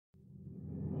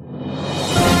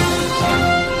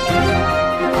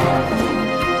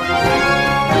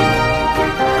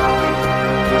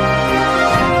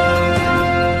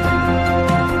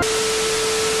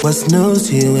What's news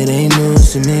to you? It ain't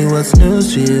news to me. What's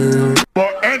news to you?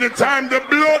 But anytime the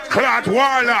blood clot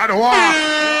warlord walk,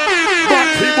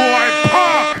 Batty boy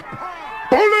park,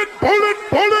 bullet.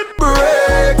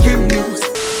 Breaking news.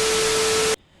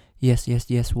 Yes.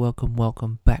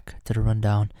 Welcome back to the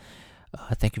rundown.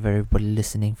 Thank you for everybody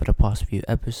listening for the past few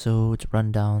episodes,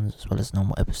 rundowns, as well as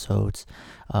normal episodes.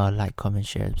 Like, comment,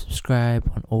 share, and subscribe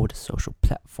on all the social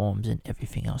platforms and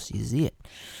everything else you see it.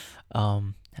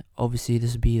 Obviously,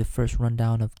 this will be the first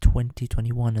rundown of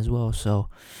 2021 as well. So,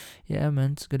 yeah,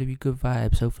 man, it's gonna be good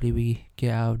vibes. Hopefully, we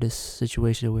get out of this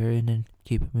situation we're in and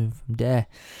keep it moving from there.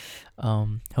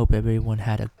 Hope everyone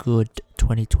had a good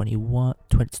 2021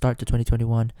 start to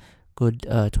 2021. Good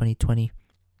 2020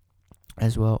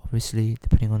 as well, obviously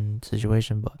depending on the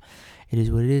situation, but it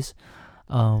is what it is.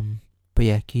 But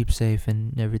yeah, keep safe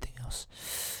and everything else.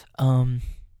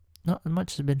 Not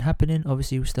much has been happening.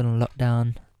 Obviously, we're still on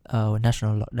lockdown,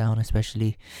 national lockdown,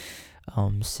 especially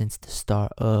since the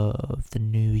start of the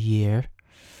new year.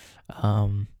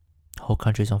 Whole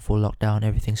country's on full lockdown,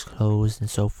 everything's closed and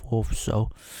so forth. So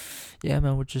yeah,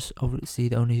 man, we're just obviously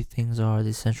the only things are the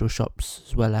essential shops,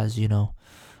 as well as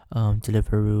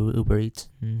Deliveroo, Uber Eats,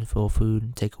 and for food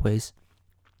and takeaways.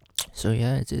 So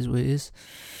yeah, it is what it is.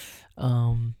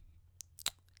 The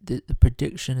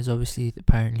prediction is obviously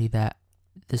apparently that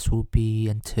this will be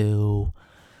until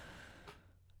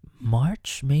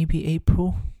March, maybe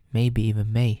April, maybe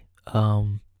even May.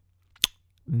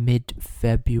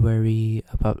 Mid-February,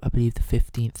 about I believe the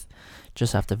 15th,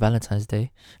 just after Valentine's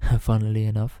Day. Funnily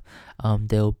enough,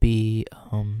 they'll be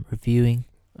reviewing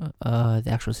the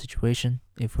actual situation,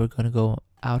 if we're gonna go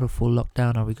out of full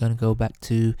lockdown. Are we gonna go back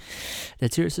to the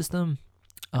tier system?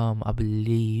 I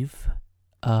believe,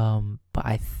 but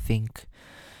I think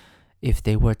if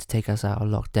they were to take us out of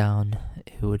lockdown,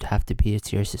 it would have to be a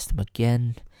tier system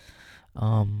again.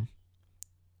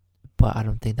 But I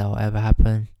don't think that will ever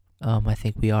happen. I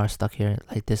think we are stuck here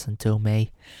like this until May.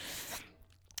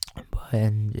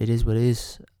 And it is what it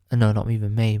is. No, not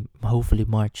even May. Hopefully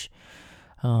March.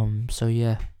 So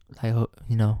yeah, like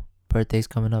birthday's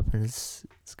coming up, and it's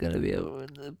gonna be a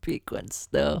big one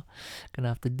still. Gonna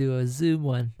have to do a Zoom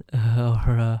one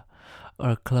or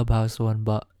a Clubhouse one.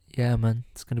 But yeah, man,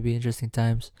 it's gonna be interesting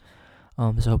times.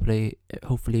 So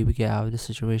hopefully we get out of this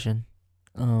situation.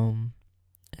 And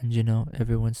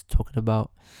everyone's talking about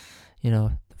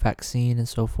the vaccine and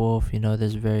so forth.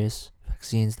 There's various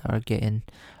vaccines that are getting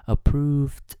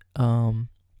approved,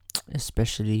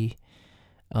 especially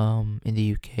in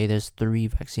the UK. There's 3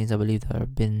 vaccines, I believe, that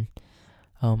have been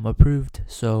approved.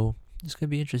 So it's gonna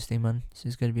be interesting, man.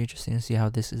 It's gonna be interesting to see how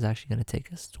this is actually gonna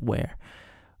take us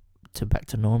back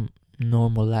to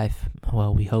normal life.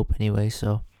 Well, we hope anyway.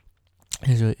 So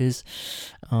here's what it is.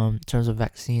 In terms of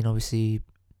vaccine, obviously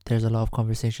there's a lot of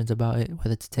conversations about it,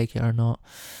 whether to take it or not.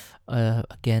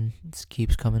 Again, this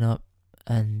keeps coming up,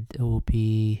 and it will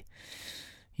be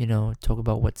talk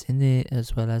about what's in it,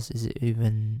 as well as is it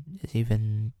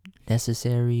even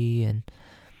necessary. And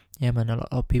yeah, man, a lot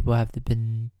of people have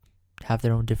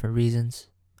their own different reasons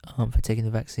for taking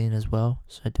the vaccine as well.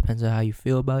 So it depends on how you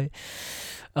feel about it.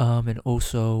 And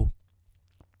also,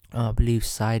 I believe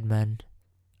Sideman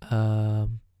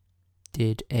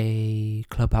did a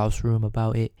Clubhouse room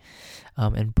about it,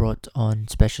 and brought on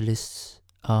specialists,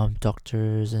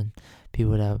 doctors and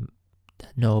people that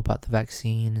know about the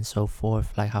vaccine and so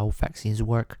forth, like how vaccines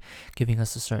work, giving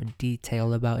us a certain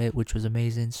detail about it, which was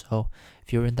amazing. So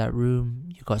if you're in that room,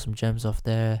 you got some gems off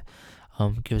there.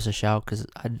 Give us a shout, because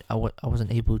I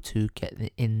wasn't able to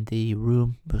get in the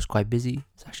room. It was quite busy.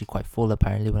 It's actually quite full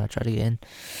apparently when I tried to get in.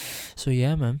 So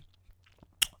yeah, man.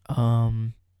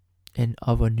 In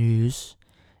other news,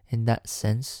 in that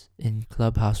sense, in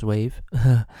Clubhouse Wave,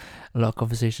 a lot of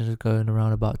conversations are going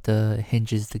around about the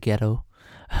Hinge is the ghetto.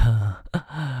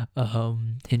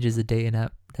 Hinge is a dating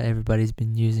app that everybody's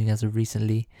been using as of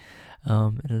recently,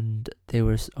 and they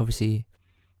were obviously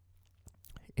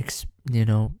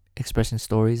expressing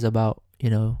stories about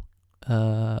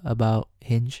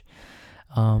Hinge,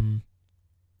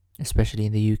 especially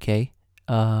in the UK.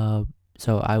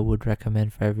 So I would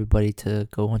recommend for everybody to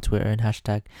go on Twitter and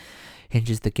hashtag Hinge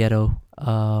is the ghetto,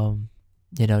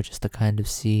 just to kind of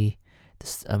see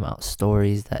this amount of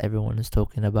stories that everyone is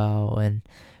talking about and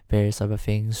various other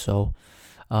things. So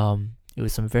it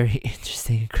was some very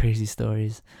interesting and crazy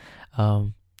stories.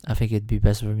 I think it'd be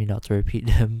best for me not to repeat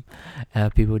them.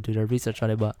 People do their research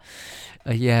on it, but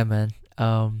yeah, man.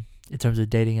 In terms of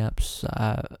dating apps,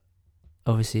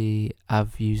 obviously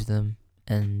I've used them,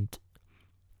 and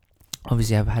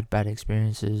obviously I've had bad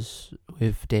experiences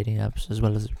with dating apps as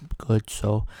well as good.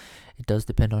 So it does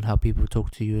depend on how people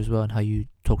talk to you as well, and how you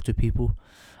talk to people.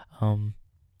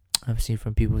 I've seen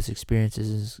from people's experiences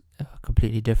is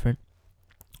completely different.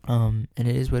 And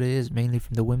it is what it is, mainly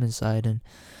from the women's side, and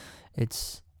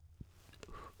it's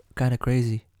kind of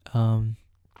crazy.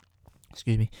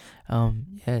 Excuse me. Yeah,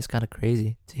 it's kind of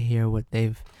crazy to hear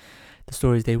the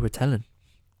stories they were telling,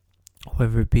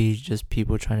 whether it be just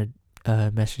people trying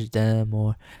to message them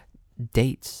or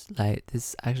dates. Like,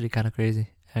 it's actually kind of crazy,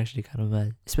 actually kind of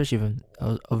mad, especially from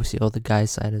obviously all the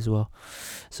guys' side as well.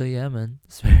 So yeah, man,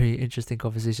 it's very interesting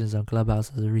conversations on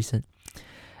Clubhouse as of recent.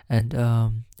 And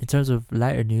in terms of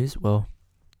lighter news, well,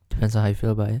 depends on how you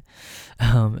feel about it.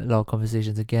 A lot of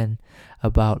conversations again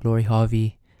about Lori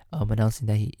Harvey announcing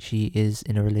that she is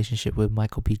in a relationship with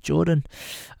Michael B. Jordan.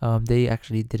 They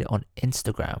actually did it on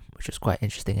Instagram, which was quite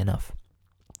interesting enough.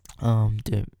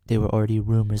 There were already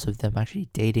rumors of them actually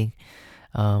dating.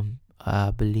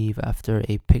 I believe after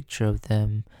a picture of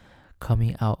them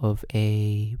coming out of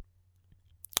a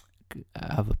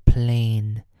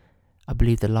plane. I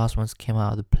believe the last ones came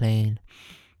out of the plane,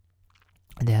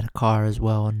 and they had a car as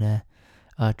well on there,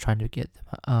 trying to get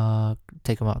them,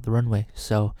 take them out the runway.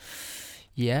 So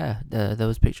yeah,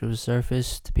 those pictures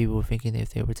surfaced. People were thinking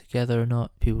if they were together or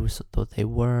not. People thought they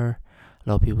were. A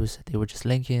lot of people said they were just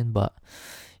linking, but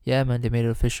yeah, man, they made it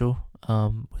official.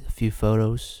 With a few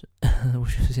photos,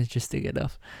 which was interesting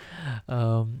enough.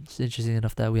 It's interesting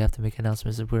enough that we have to make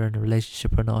announcements if we're in a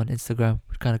relationship or not on Instagram.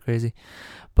 It's kind of crazy,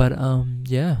 but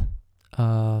yeah,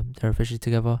 they're officially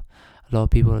together. A lot of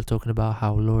people are talking about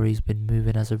how Lori's been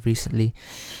moving as of recently,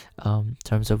 in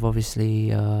terms of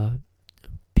obviously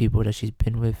people that she's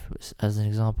been with, as an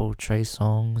example, Trey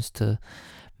Songz to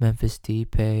Memphis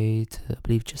Depay to I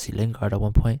believe Jesse Lingard at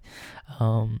one point,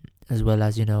 as well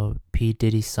as, you know, P.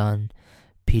 Diddy's son,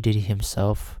 P. Diddy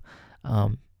himself,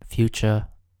 Future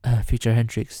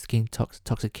Hendrix, King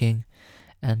Toxic King,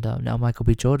 and now Michael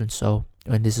B. Jordan. So,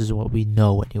 and this is what we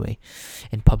know anyway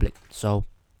in public. So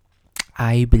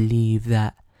I believe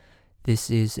that this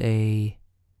is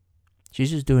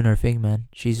she's just doing her thing, man.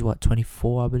 She's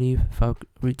 24, I believe, if I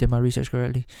did my research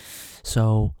correctly.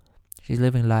 So she's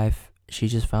living life. She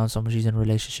just found someone she's in a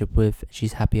relationship with.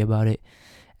 She's happy about it.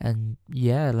 And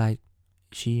yeah, like,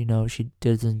 she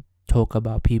doesn't talk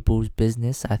about people's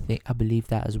business. I believe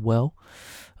that as well.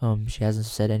 She hasn't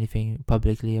said anything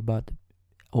publicly about the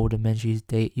older men she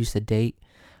used to date,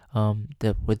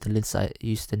 with the Lindsay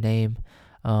used to name.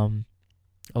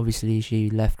 Obviously she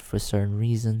left for certain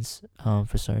reasons,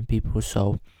 for certain people.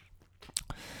 So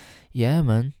yeah,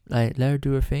 man, like, let her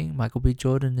do her thing. Michael B.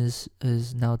 Jordan is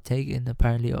now taken.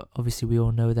 Apparently, obviously, we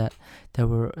all know that there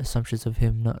were assumptions of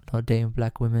him not dating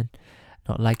black women,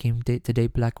 not liking to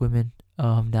date black women.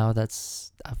 Now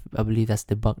I believe that's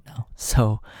debunked now.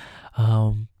 So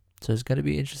it's gonna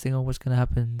be interesting on what's gonna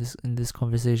happen in this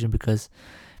conversation, because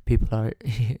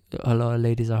a lot of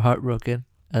ladies are heartbroken,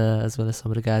 as well as some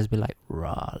of the guys be like,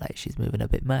 raw, like, she's moving a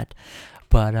bit mad.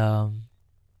 But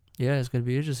yeah, it's gonna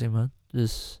be interesting, man.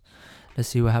 Just let's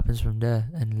see what happens from there,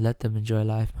 and let them enjoy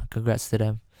life, man. Congrats to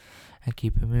them, and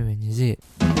keep it moving. You see it.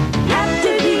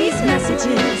 After these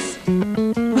messages,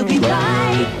 we'll be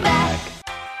right back.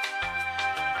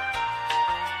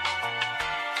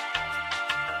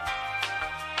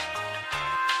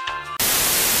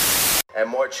 And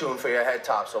more tune for your head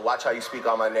top, so watch how you speak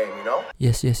on my name, you know?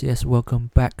 Yes.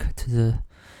 Welcome back to the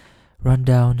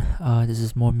rundown. This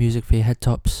is more music for your head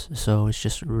tops. So it's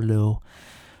just a little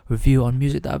review on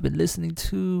music that I've been listening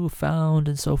to, found,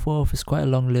 and so forth. It's quite a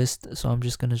long list, so I'm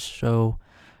just gonna show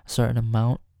a certain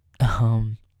amount.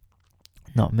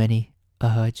 Not many,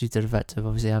 due to the fact of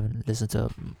obviously I haven't listened to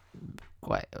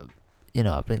quite.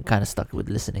 I've been kind of stuck with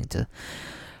listening to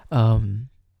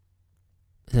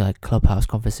like Clubhouse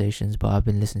conversations, but I've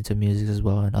been listening to music as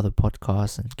well and other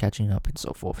podcasts and catching up and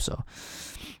so forth. So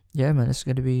yeah, man, it's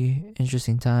gonna be an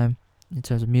interesting time in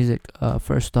terms of music.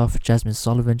 First off, Jasmine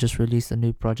Sullivan just released a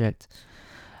new project.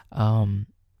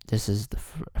 This has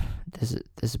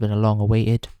been a long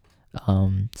awaited,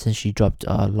 since she dropped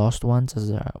Lost Ones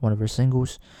as one of her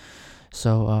singles.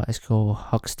 So it's called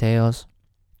Huck's Tales.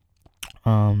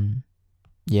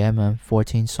 Yeah, man,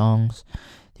 14 songs.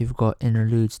 You've got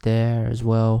interludes there as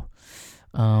well.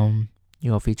 You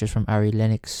got features from Ari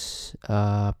Lennox,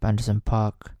 Anderson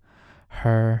 .Paak,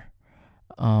 her,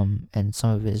 and some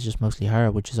of it is just mostly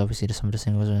her, which is obviously some of the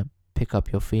singles are Pick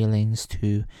Up Your Feelings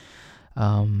to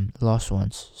Lost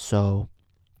Ones. So,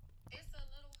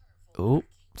 oh,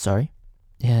 sorry,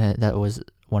 yeah, that was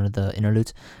one of the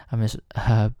interludes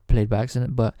I played by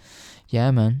accident, but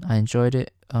yeah, man, I enjoyed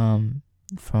it.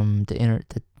 From the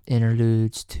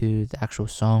interludes to the actual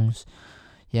songs,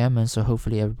 yeah, man. So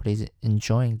hopefully everybody's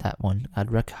enjoying that one. I'd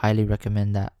highly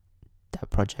recommend that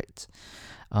project.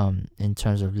 in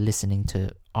terms of listening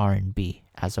to R&B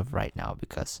as of right now,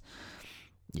 because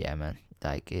yeah, man,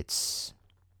 like it's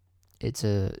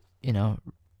a, you know,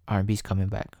 R&B's coming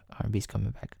back.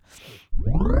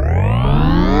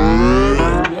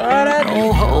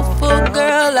 Oh, hopeful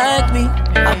girl like me,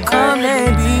 how come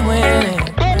they be winning?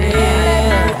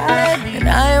 Yeah, and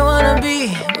I ain't wanna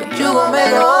be, but you gon'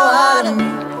 make a whole out of me.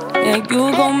 Yeah,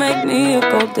 you gon' make me a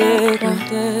gold digger.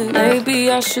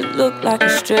 Maybe I should look like a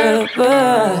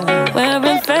stripper,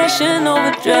 wearing fashion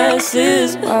over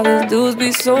dresses. Why these dudes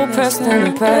be so pressed and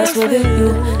impressed with it?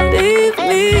 You leave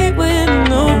me with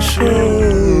no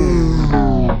shame.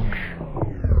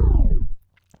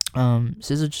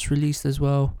 SZA just released as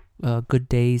well, Good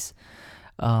Days.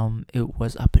 It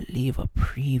was, I believe, a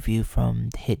preview from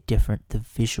the hit Different, the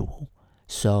visual.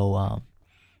 So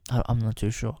I'm not too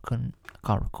sure, I can't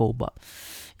recall, but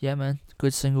yeah, man,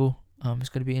 good single. It's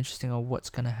gonna be interesting on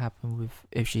what's gonna happen with,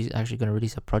 if she's actually gonna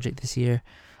release a project this year.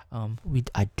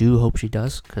 I do hope she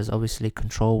does, because obviously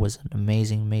Control was an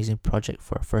amazing project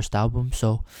for her first album.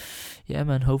 So yeah,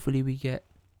 man, hopefully we get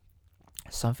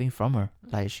something from her.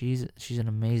 Like, she's an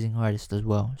amazing artist as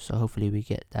well, so hopefully we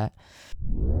get that.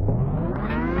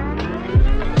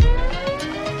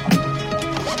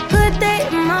 Good day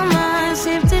in my mind,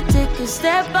 seem to take a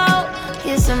step out,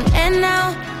 get some air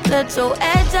now, let your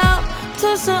edge out.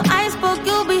 To some iceberg,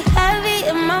 you'll be heavy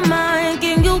in my mind.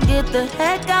 Can you get the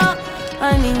heck out?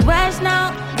 I need rest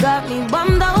now, got me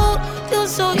bummed out. You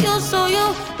so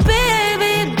you,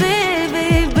 baby.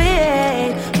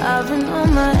 I've been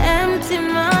on my empty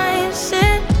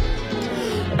mindset.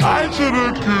 I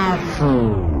should've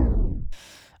killed.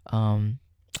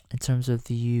 In terms of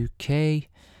the UK,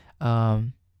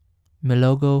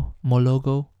 Mologo,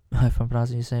 if I'm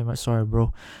pronouncing his name right, sorry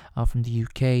bro, from the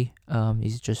UK.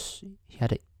 He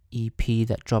had an EP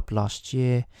that dropped last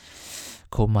year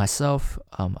called Myself.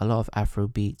 A lot of Afro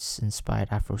beats, inspired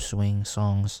Afro swing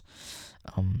songs,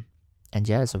 and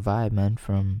yeah, it's a vibe, man.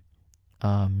 From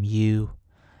You,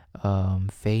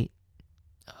 Fate,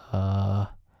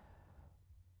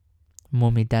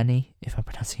 Momidani, if I'm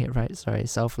pronouncing it right, sorry,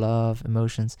 Self Love,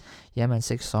 Emotions. Yeah, man,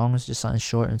 6 songs, just something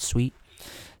short and sweet.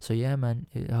 So yeah, man,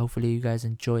 hopefully you guys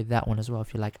enjoy that one as well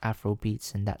if you like Afro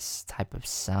beats and that type of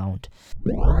sound.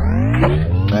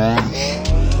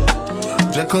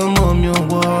 Come on, your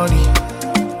body.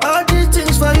 All these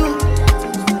things for you,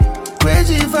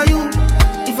 crazy for you.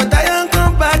 If I die and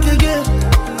come back again,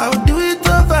 I will do it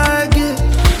over again.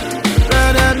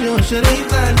 Rather me on shit,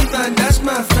 leave and that's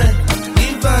my friend.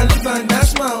 Leave and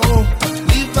that's my own.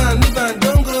 Leave and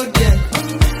don't go there.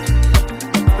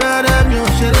 Rather me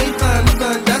on shit, leave and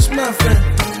that's my friend.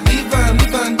 Leave and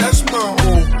that's my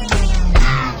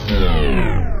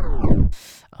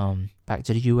own. Back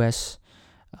to the US.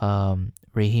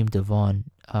 Raheem DeVaughn.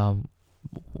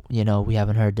 You know, we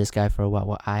haven't heard this guy for a while.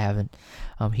 Well, I haven't.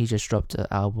 He just dropped an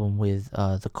album with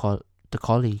the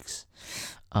Colleagues,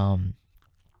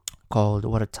 called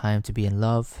 "What a Time to Be in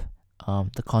Love."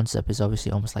 The concept is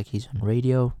obviously almost like he's on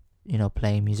radio, you know,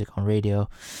 playing music on radio,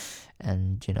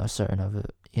 and you know, certain of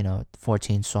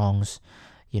 14 songs.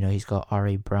 You know, he's got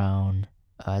R.A. Brown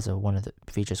as one of the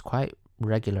features, quite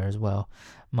regular as well.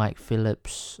 Mike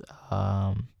Phillips.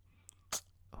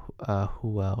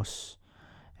 Who else?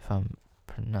 If I'm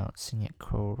pronouncing it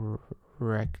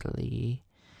correctly,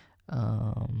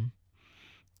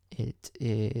 it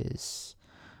is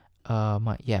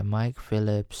Mike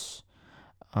Phillips.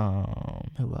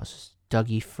 Who else?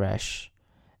 Dougie Fresh,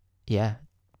 yeah,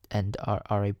 and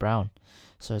R.A. Brown.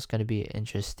 So it's gonna be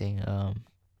interesting.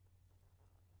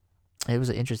 It was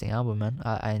an interesting album, man.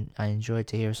 I enjoyed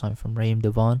to hear something from Raheem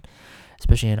DeVaughn,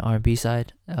 especially in R&B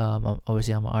side.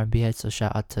 Obviously I'm an R&B head, so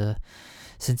shout out to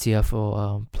Cynthia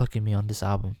for plugging me on this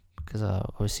album, because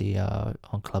obviously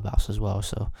on Clubhouse as well.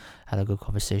 So I had a good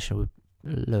conversation with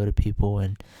a load of people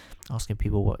and asking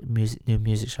people what new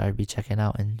music should I be checking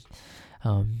out, and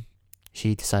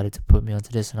she decided to put me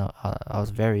onto this, and I was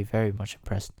very, very much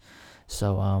impressed.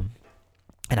 So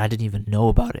and I didn't even know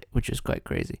about it, which was quite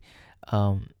crazy.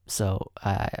 So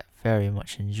I very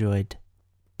much enjoyed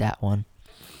that one.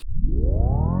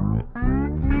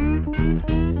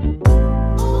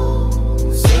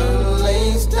 Sun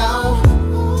lays down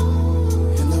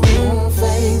and the room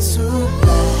fades to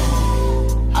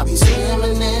black. I'll be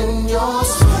swimming in your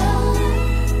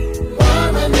sweat,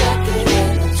 burning naked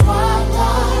in the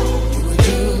twilight. You a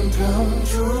dream come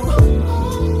true.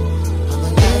 On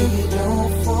the night you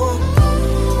don't fall.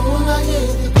 When I hear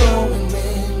you going,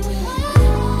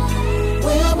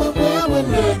 where we're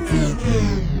naked.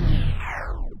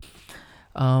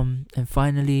 And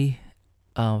finally,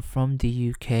 from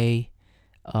the UK,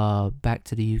 back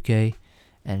to the UK,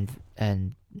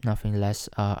 and nothing less.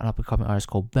 An up and coming artist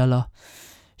called Bella.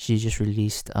 She just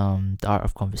released The Art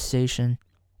of Conversation.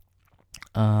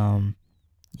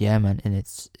 Yeah, man, and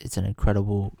it's an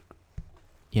incredible,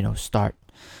 start.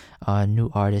 New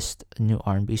artist, new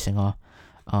R&B singer.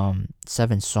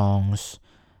 7 songs.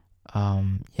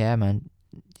 Yeah, man.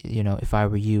 If I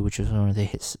Were You, which was one of the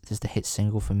hits, is the hit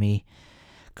single for me.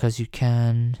 'Cause You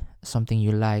Can, Something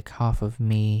You Like, Half of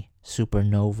Me,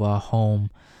 Supernova,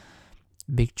 Home,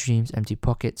 Big Dreams, Empty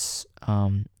Pockets.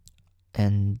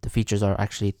 And the features are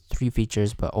actually 3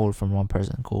 features, but all from one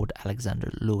person called Alexander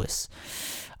Lewis.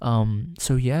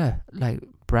 So yeah, like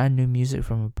brand new music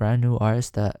from a brand new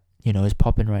artist that is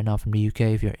popping right now from the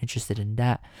UK. If you're interested in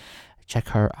that, check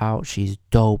her out. She's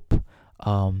dope.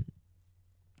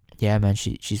 Yeah, man,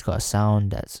 she's got a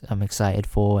sound that I'm excited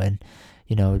for, and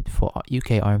for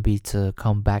UK R&B to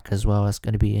come back as well, it's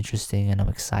going to be interesting, and I'm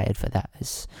excited for that.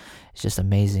 It's just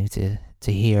amazing to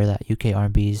hear that UK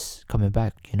R&B is coming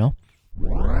back. You're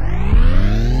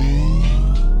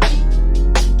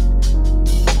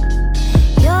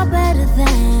better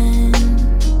than,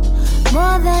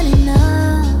 more than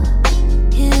enough,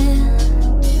 yeah.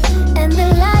 And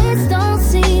the lights don't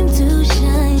seem to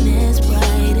shine as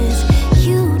bright as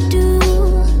you do.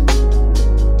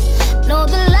 No,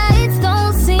 the lights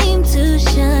don't seem to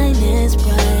shine as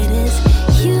bright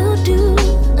as you do.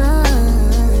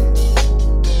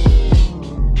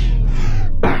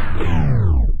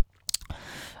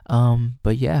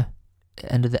 But yeah,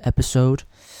 end of the episode.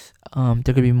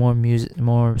 There could be more music,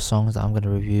 more songs that I'm gonna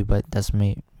review, but that's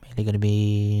mainly gonna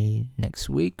be next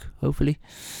week, hopefully.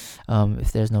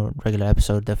 If there's no regular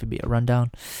episode, definitely be a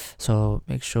rundown. So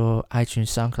make sure iTunes,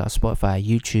 SoundCloud, Spotify,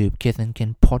 YouTube, Kith and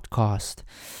Kin podcast,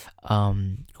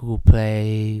 Google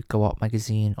Play, Go Out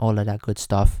Magazine, all of that good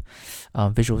stuff.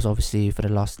 Visuals obviously for the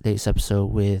latest episode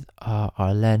with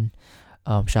Arlen.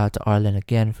 Shout out to Arlen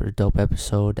again for the dope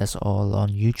episode. That's all on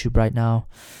YouTube right now.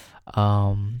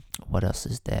 What else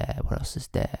is there?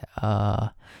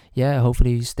 Yeah,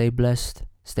 hopefully stay blessed,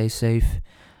 stay safe.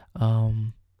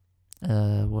 What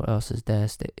else is there?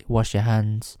 Wash your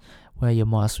hands, wear your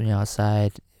mask when you're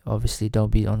outside. Obviously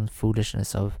don't be on the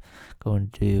foolishness of going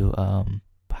to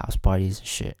house parties and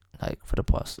shit. Like for the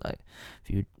past, like if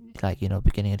you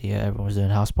beginning of the year, everyone was doing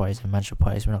house parties and mansion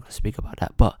parties. We're not gonna speak about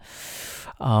that, but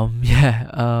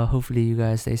hopefully you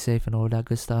guys stay safe and all that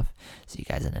good stuff. See you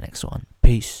guys in the next one.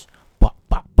 Peace. Bye.